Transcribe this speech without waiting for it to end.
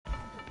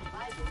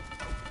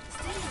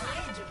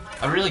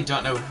I really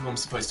don't know who I'm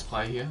supposed to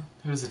play here.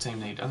 Who does the team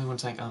need? Only one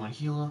tank, only one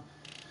healer.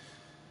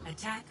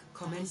 Attack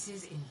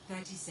commences in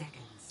 30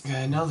 seconds.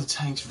 Okay, none of the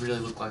tanks really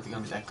look like they're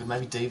gonna be that good.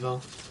 Maybe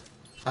Diva.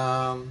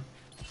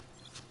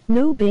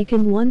 No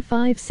bacon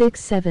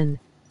 1567.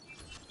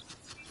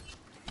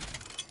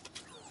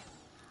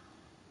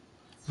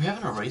 We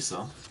have an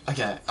eraser.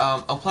 Okay,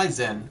 I'll play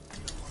Zen.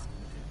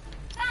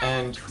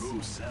 And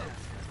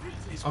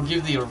I'll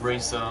give the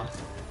eraser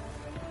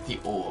the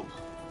orb.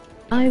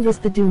 I was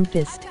the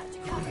Doomfist.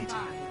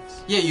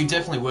 Yeah, you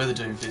definitely were the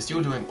Doomfist. You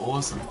were doing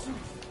awesome.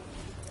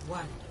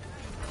 One.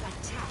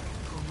 Attack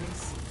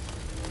commencing.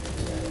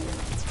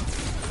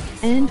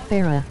 And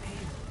Farah.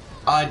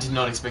 I did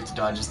not expect to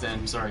die just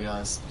then. Sorry,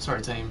 guys.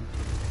 Sorry, team.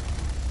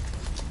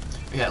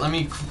 Okay, let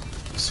me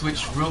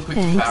switch real quick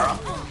to Farah.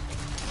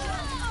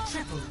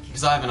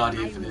 Because I have an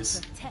idea for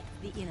this.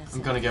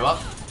 I'm gonna go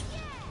up.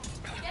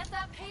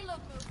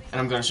 And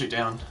I'm gonna shoot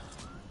down.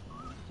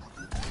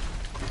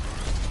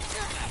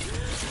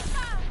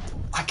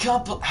 I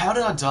can't. How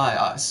did I die?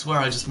 I swear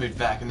I just moved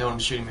back, and no one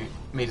was shooting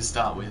me to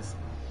start with.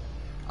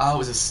 Oh, it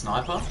was a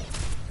sniper.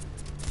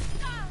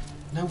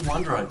 No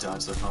wonder I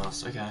died so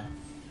fast. Okay.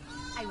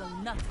 I will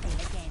not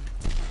fail again.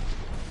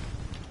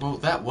 Well,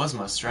 that was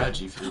my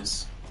strategy for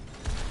this.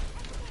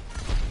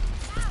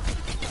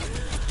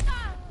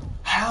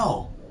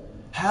 How?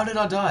 How did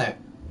I die?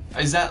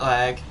 Is that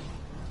lag?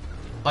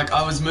 Like,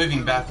 I was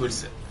moving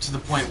backwards to the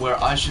point where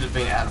I should have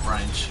been out of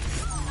range.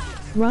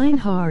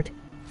 Reinhardt.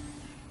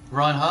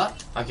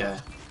 Reinhardt? Okay.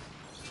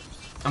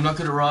 I'm not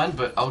good at Ryan,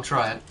 but I'll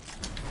try it.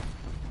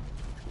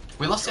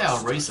 We lost our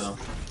Risa.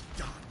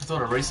 I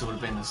thought a Risa would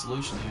have been the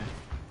solution here.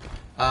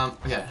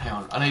 Okay, hang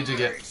on. I need to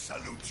get...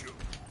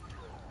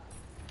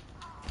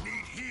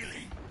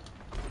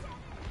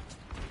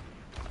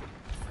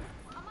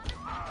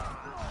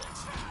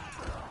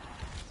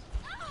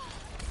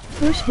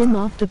 Push him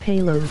off the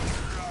payload.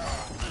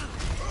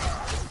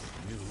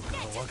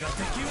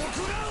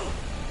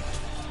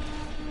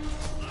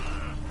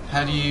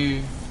 How do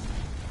you...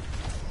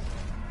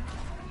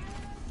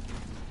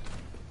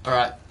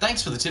 Alright,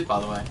 thanks for the tip, by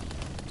the way.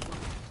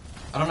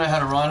 I don't know how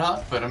to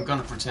Reinhardt, but I'm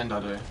gonna pretend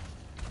I do. I'm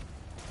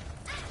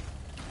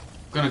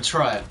gonna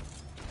try it.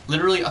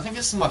 Literally, I think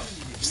this is my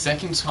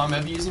second time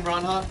ever using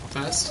Reinhardt.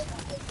 First.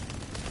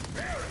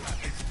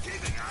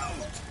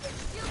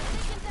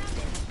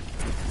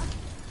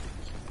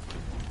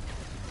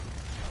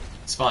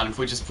 It's fine if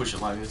we just push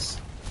it like this.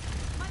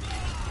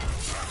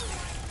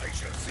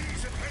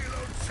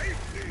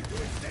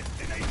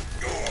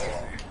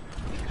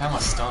 How am I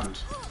stunned?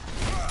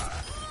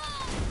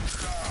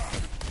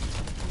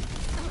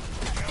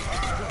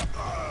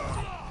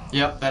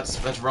 Yep,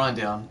 that's Ryan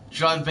down.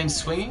 Should I have been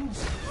swinging?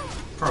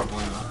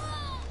 Probably not.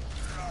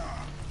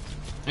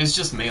 It's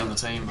just me on the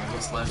team, I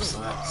guess, left, so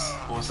that's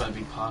also a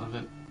big part of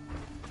it.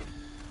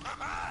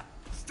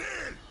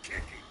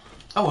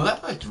 Oh, well,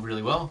 that worked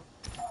really well.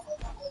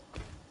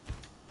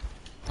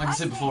 Like I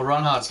said before,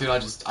 Reinhardt's good, I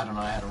don't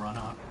know how to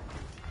Reinhardt.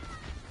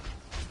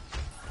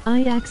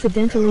 I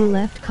accidentally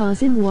left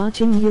cousin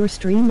watching your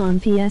stream on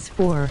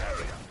PS4.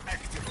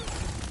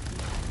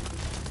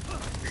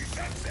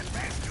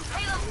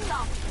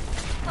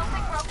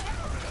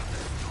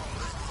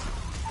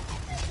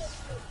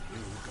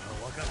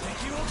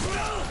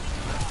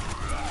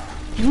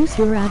 Use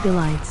your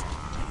acolytes.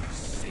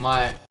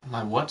 My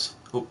what?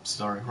 Oops,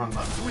 sorry, wrong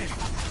button.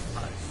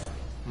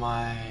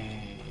 My...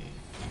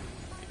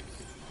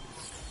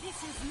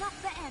 This is not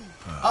the end.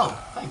 Oh,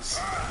 thanks.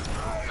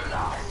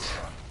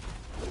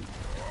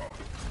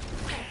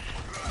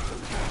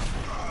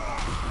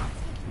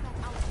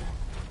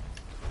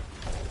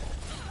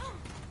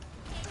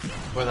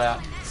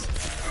 Without.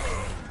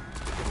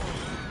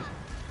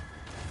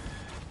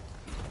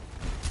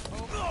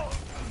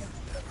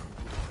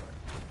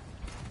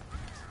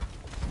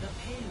 The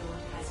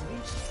payload has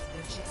reached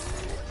the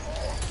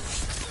checkpoint.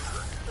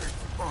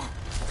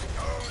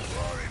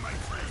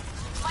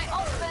 My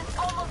ultimate's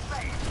almost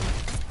ready.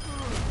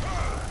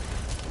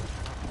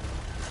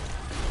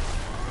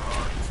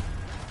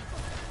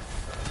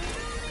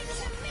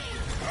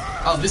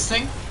 Oh, this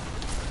thing?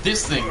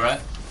 This thing,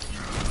 right?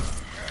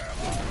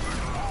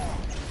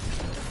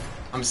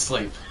 I'm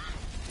asleep.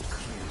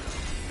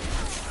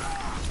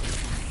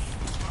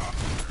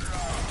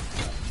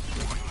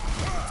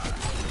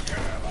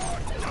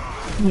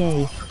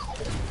 Yay.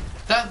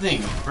 That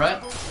thing,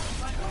 right?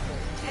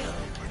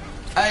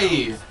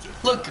 Hey,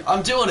 look,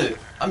 I'm doing it.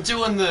 I'm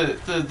doing the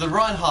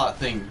Reinhardt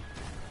thing.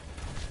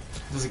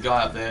 There's a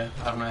guy up there.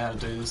 I don't know how to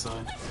do this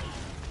though.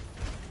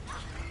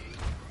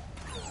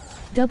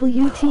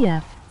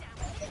 WTF.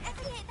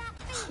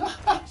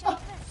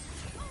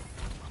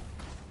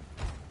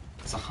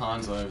 There's a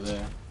Hanzo over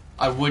there.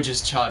 I would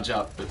just charge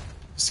up, but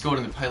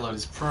escorting the payload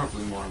is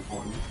probably more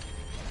important.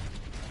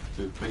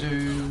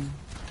 Boop-a-doo.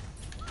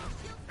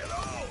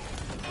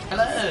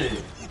 Hello!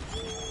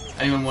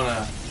 Anyone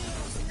wanna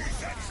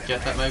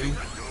get that maybe?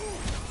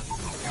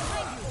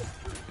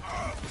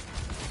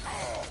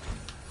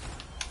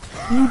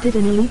 You did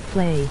an elite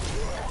play.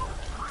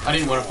 I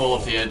didn't want to fall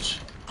off the edge.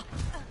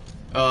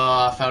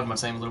 I failed my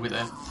team a little bit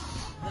there.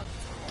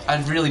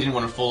 I really didn't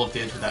want to fall off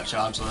the edge with that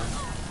charge though.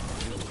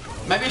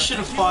 Maybe I should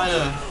have fired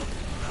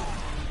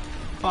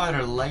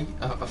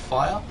a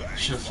fire?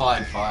 Should have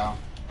fired fire.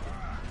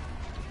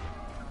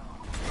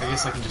 I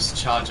guess I can just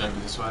charge over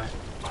this way.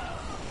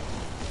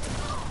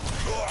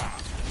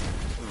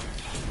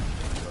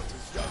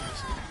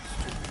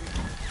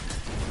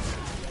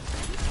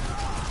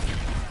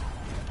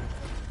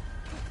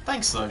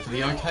 Thanks though for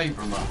the okay,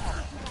 Bruma.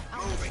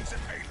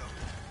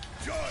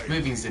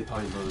 Moving zip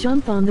payload.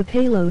 Jump on the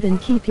payload and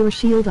keep your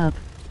shield up.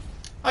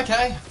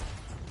 Okay.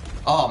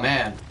 Oh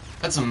man,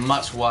 that's a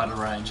much wider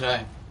range,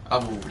 eh? Oh,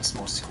 well, it's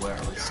more square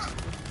at least.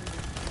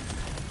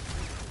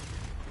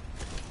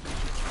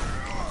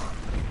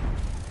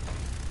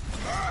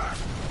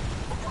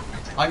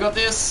 I got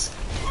this.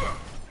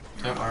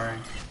 Don't worry.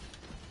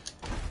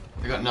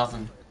 I got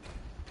nothing.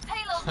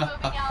 Payload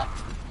moving out.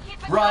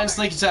 Keep it Ryan, covered.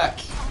 sneak attack.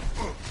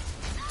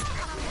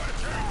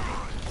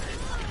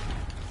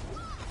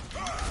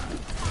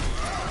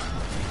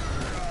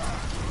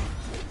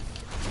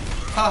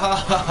 Ha ha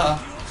ha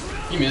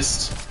ha. You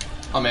missed.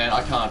 Oh man,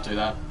 I can't do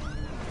that.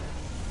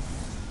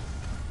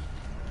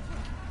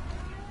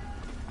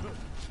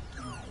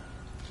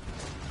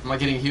 Am I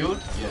getting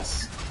healed?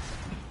 Yes.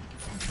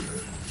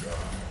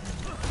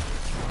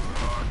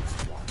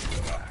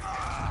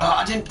 Oh,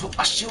 I didn't put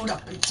my shield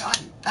up in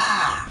time.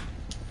 Ah!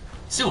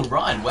 Still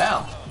Ryan,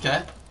 wow.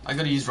 Okay. I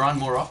gotta use Ryan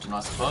more often,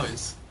 I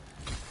suppose.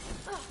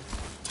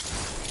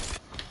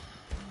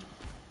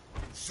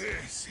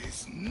 This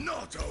is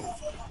not over.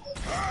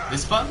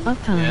 This button?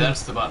 Up time. Yeah,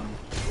 that's the button.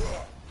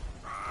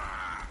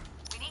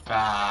 We need to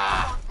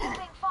Ah.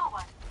 moving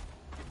forward.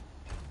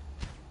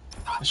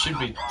 I should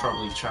be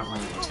probably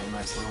traveling with my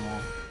teammates a little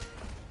more.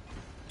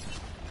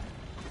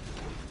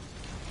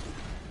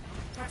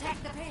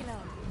 Protect the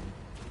payload.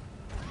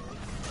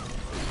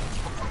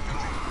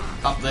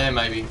 Up there,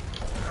 maybe.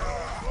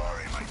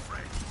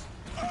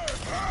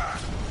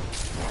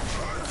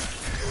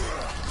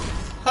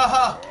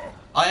 Haha!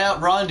 I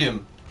outrhymed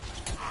him.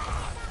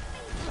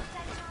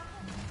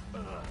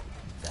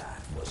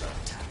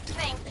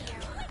 Thank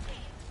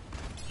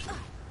you.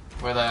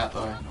 Where they at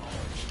though?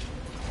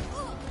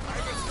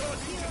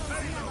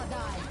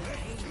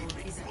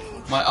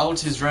 My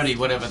ult is ready,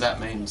 whatever that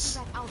means.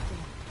 Out there.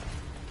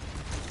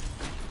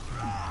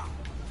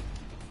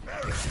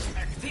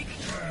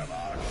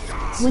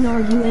 When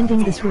are you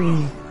ending the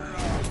stream?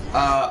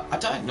 I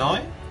don't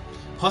know.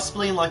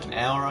 Possibly in like an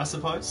hour, I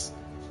suppose.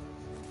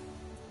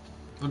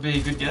 Would be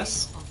a good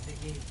guess.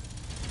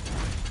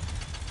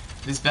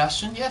 This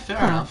Bastion? Yeah, fair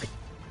enough.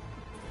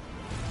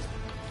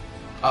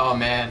 Oh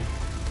man.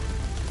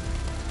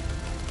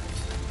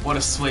 What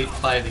a sweet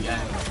play of the game.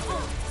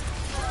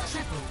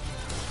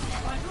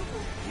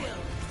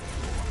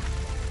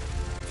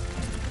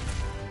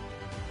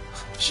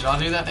 Should I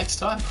do that next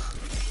time?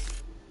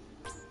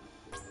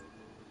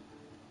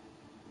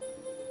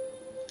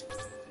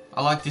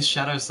 I like this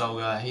Shadow Soul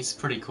guy, he's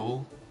pretty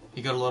cool.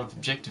 He got a lot of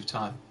objective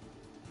time.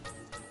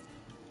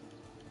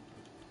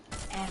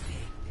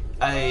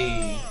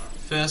 Hey,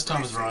 first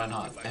time as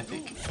Reinhardt,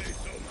 epic.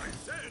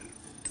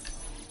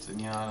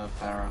 Zenyatta,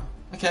 Farah.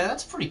 Okay,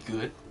 that's pretty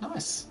good.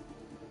 Nice.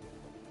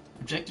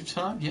 Objective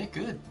time? Yeah,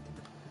 good.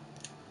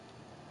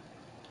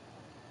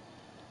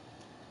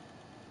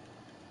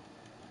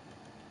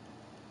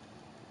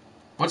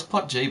 What's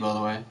pot G, by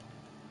the way?